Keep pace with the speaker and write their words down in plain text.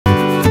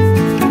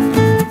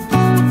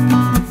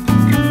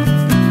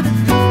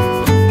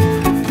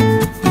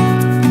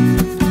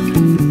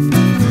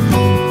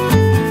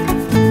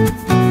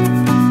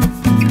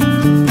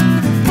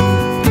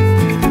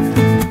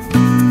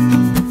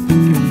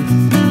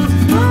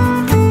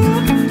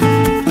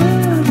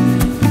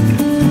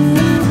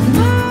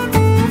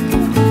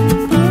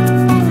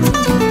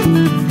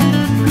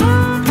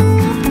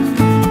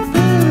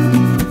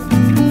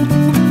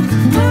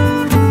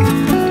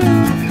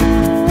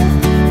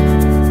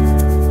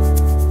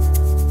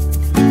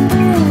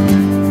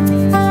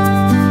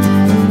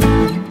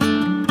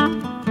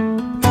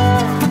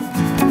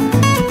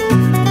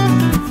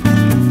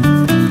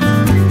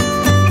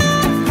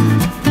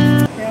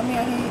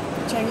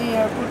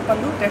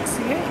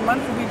কিমান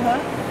সুবিধা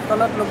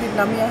তলত লবিত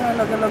নামি অহাৰ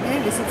লগে লগে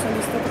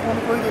ৰিচেপশ্যনিষ্টে ফোন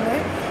কৰি দিলে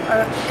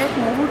আৰু এক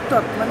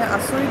মুহূৰ্তত মানে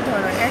আচৰিত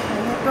ধৰণৰ এক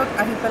মুহূৰ্তত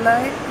আহি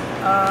পেলাই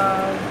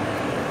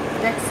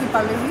টেক্সি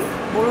পালেহি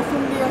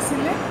বৰষুণ দি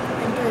আছিলে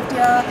কিন্তু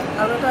এতিয়া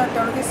আৰু এটা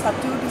তেওঁলোকে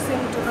ছাতিও দিছে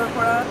হোটেলৰ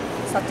পৰা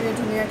ছাতিৰে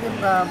ধুনীয়াকৈ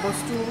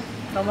বস্তু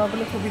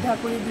নমাবলৈ সুবিধা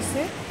কৰি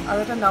দিছে আৰু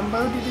এটা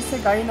নাম্বাৰো দি দিছে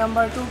গাড়ী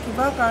নাম্বাৰটো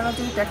কিবা কাৰণত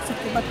যদি টেক্সিত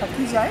কিবা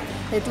থাকি যায়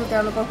সেইটো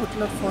তেওঁলোকৰ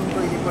হোটেলত ফোন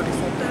কৰি দিব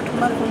দিছে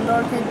ইমান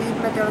সুন্দৰকৈ দি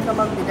পেলাই তেওঁলোকে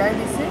আমাক বিদায়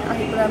দিছে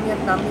আহি পেলাই আমি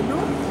ইয়াত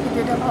নামিলোঁ কিন্তু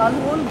এতিয়া ভাল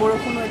হ'ল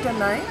বৰষুণো এতিয়া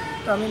নাই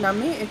তো আমি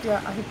নামি এতিয়া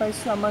আহি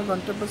পাইছোঁ আমাৰ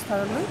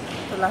গন্তব্যস্থানলৈ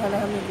তো লাহে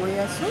লাহে আমি গৈ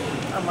আছোঁ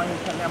আমাৰ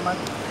সেইফালে আমাৰ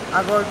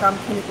আগৰ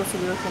কামখিনি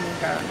প্ৰচিডিউৰখিনিৰ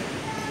কাৰণে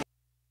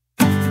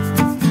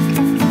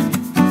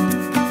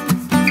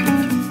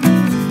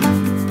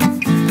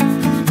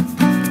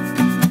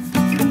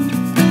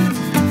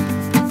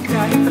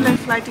আহি পেলাই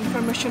ফ্লাইট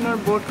ইনফৰমেশ্যনৰ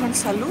বৰ্ডখন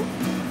চালোঁ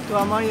তো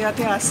আমাৰ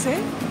ইয়াতে আছে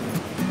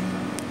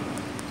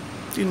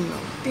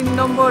 3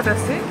 নম্বৰত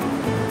আছে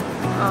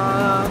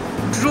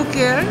ড্ৰু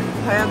কেয়াৰ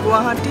ভায়া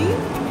গুৱাহাটী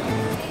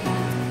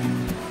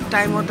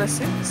টাইমত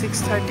আছে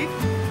 6:30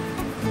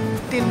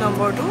 3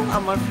 নম্বৰটো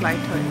আমাৰ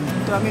ফ্লাইট হয়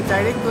তো আমি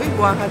ডাইৰেক্ট গৈ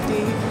গুৱাহাটী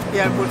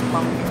এয়াৰপৰ্ট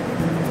পামগৈ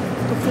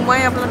তো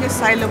সোমাই আপোনালোকে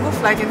চাই ল'ব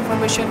ফ্লাইট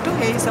ইনফৰমেশ্যনটো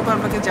সেই হিচাপে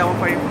আপোনালোকে যাব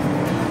পাৰিব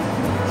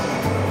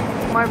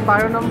আমাৰ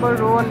 12 নম্বৰ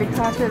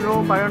লিখা আছে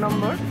 12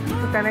 নম্বৰ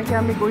তো তেনেকৈ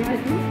আমি গৈ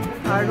থাকিম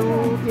আৰু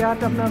ইয়াত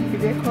আপোনাৰ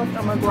বিদেশত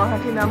আমাৰ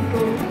গুৱাহাটী নামটো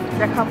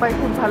দেখা পাই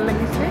খুব ভাল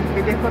লাগিছে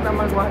বিদেশত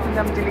আমাৰ গুৱাহাটী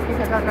নাম জিলিকি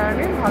থকাৰ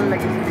কাৰণে ভাল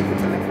লাগিছে দেখি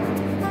পেলাই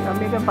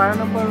আমি এতিয়া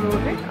 12 নম্বৰ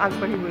ৰোডে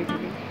আগবাঢ়ি গৈ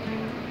থাকিম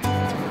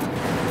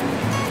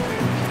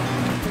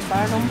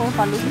 12 নম্বৰ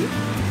পালোহি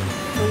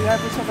তো ইয়াৰ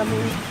পিছত আমি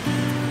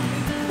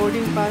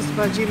বৰ্ডিং পাছ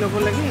বা যি ল'ব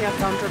লাগে ইয়াত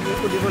কাউণ্টাৰত গৈ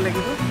সুধিব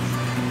লাগিব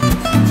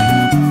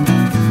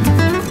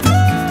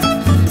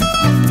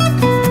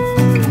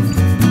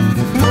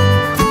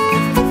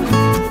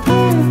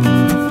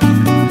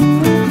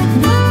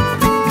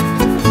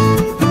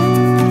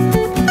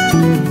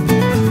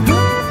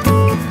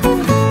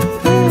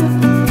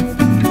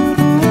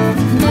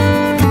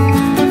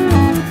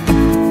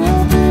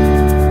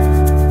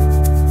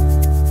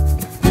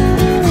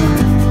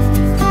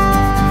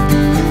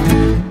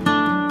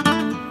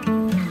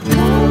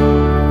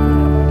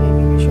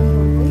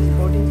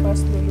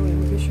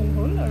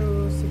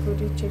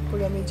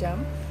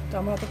তো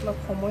আমাৰ হাতত অলপ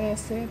সময়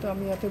আছে তো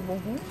আমি ইয়াতে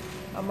বহোঁ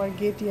আমাৰ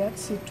গেট ইয়াত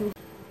চিটটো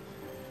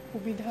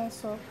সুবিধা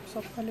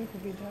চবফালে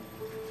সুবিধা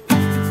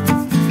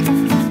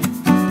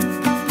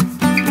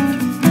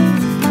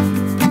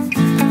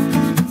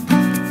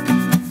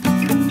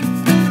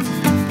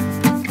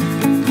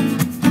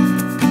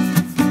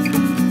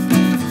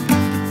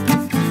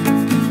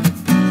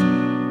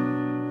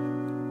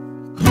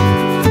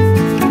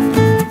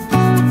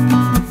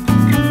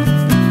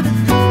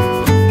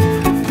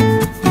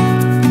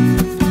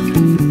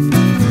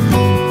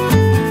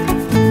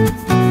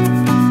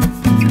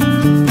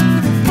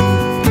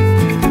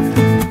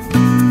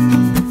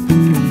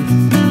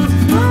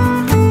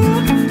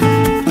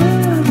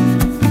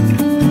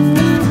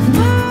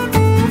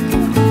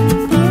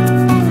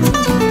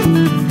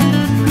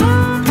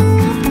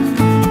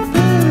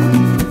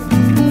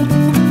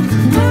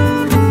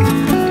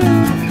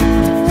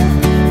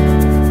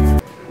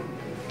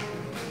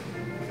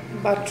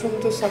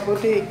বাথৰুমটো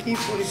চাবতে কি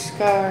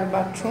পৰিষ্কাৰ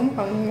বাথৰুম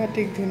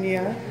সাংঘাতিক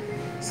ধুনীয়া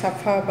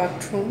চাফা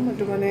বাথৰুম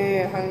এইটো মানে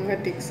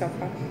সাংঘাতিক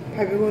চাফা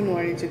ভাবিব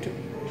নোৱাৰি যিটো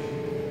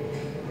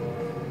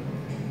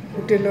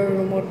হোটেলৰ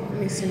ৰুমত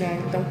নিচিনা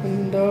একদম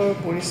সুন্দৰ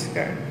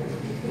পৰিষ্কাৰ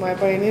মই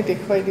এবাৰ এনেই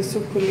দেখুৱাই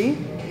দিছোঁ খুলি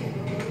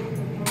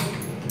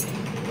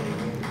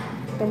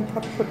একদম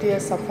ফটফটীয়া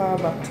চাফা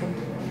বাথৰুম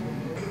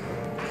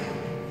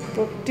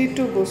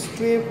প্ৰতিটো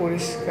বস্তুৱে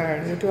পৰিষ্কাৰ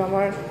যিটো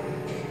আমাৰ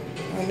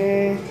মানে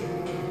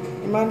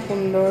ইমান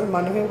সুন্দৰ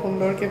মানুহে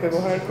সুন্দৰকৈ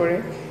ব্যৱহাৰ কৰে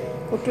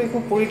ক'তো একো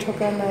পৰি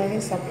থকা নাই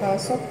চাফা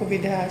চব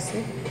সুবিধা আছে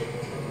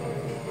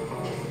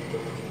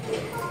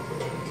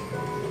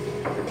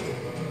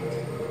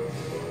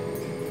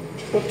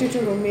প্ৰতিটো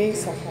ৰুমেই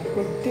চাফা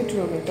প্ৰতিটো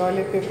ৰুমে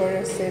টয়লেট পেপাৰ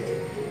আছে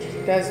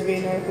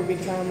ডাষ্টবিনৰ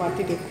সুবিধা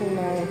মাটিত একো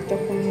নাই এটা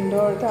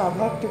সুন্দৰ এটা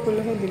আভাস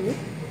দিবলৈহে দিলোঁ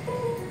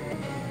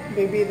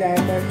বেবী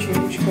ডায়েপাৰ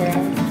চেঞ্জ কৰা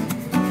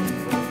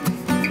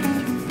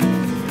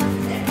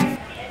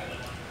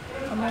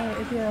আমাৰ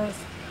এতিয়া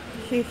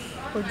শেষ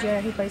পৰ্যায়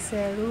আহি পাইছে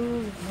আৰু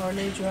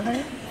ঘৰলৈ যোৱাৰ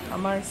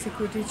আমাৰ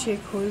ছিকিউৰিটি চেক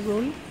হৈ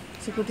গ'ল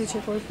ছিকিউৰিটি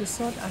চেকৰ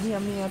পিছত আমি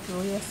ইয়াত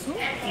ৰৈ আছোঁ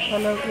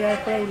ইফালৰ ইয়াৰ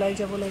পৰা ওলাই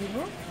যাব লাগিব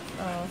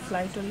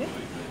ফ্লাইটলৈ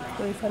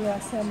তো ইফালে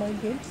আছে আমাৰ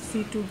গেট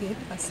C2 গেট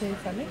আছে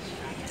ইফালে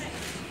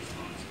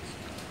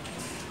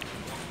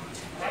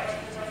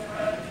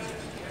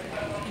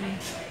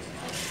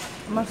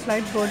আমাৰ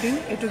ফ্লাইট বৰ্ডিং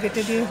এইটো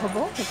গেটে দিয়ে হ'ব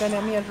সেইকাৰণে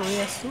আমি ইয়াত ৰৈ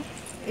আছোঁ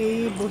এই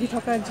বহি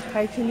থকা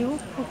ঠাইখিনিও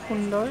খুব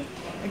সুন্দৰ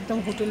একদম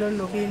হোটেলৰ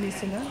লবিৰ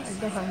নিচিনা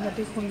একদম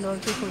সাংঘাতিক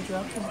সুন্দৰকৈ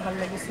সজোৱা খুব ভাল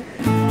লাগিছে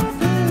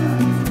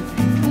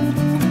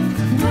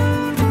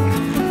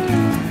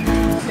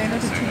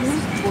প্লেনত উঠিলোঁ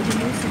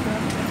বহিলোঁ চিটা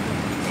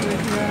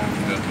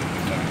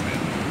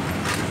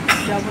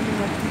যাবলৈ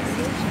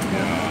মাতিছে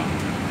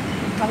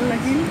ভাল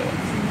লাগিল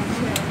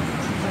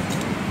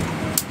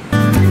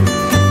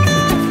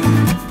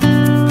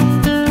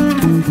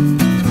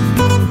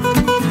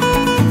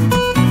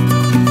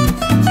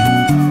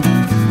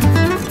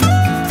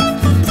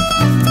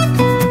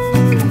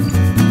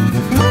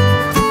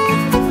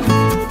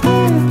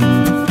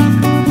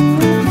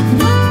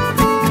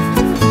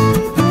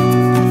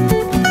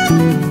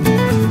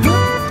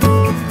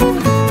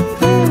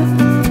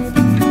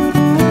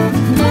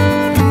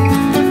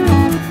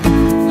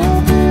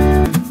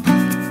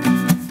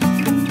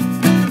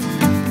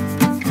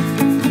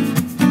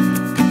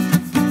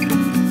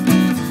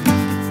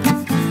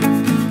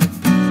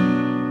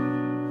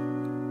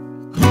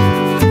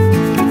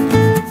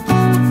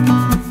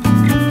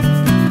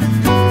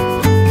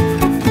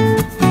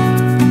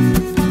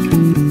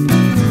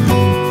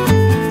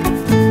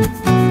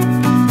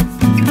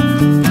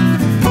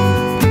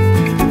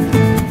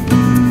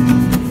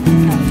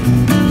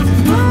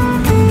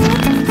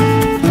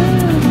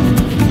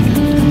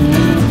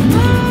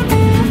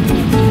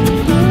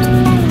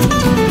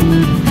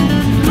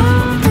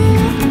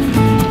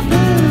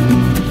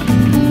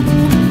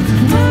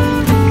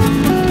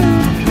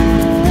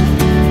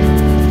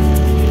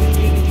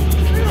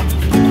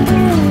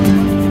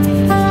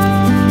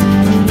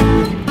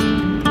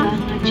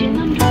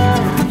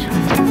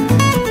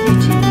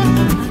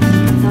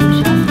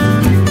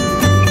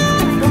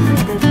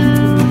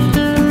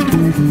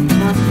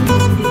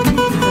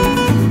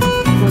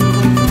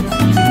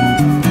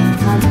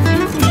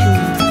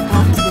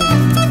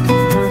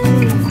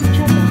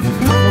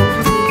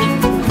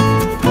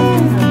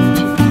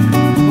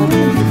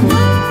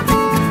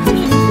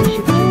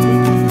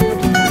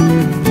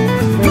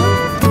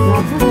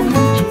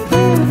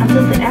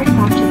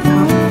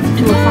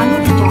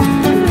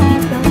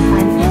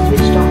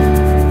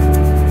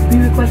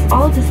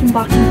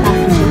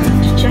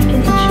check-in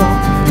ensure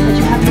that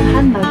you have your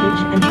hand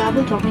luggage and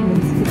travel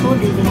documents before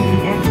leaving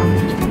the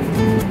aircraft.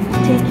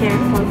 Take care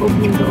while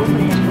opening the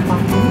overhead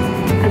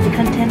compartments as the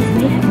contents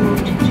may have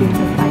moved during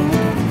the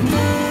flight.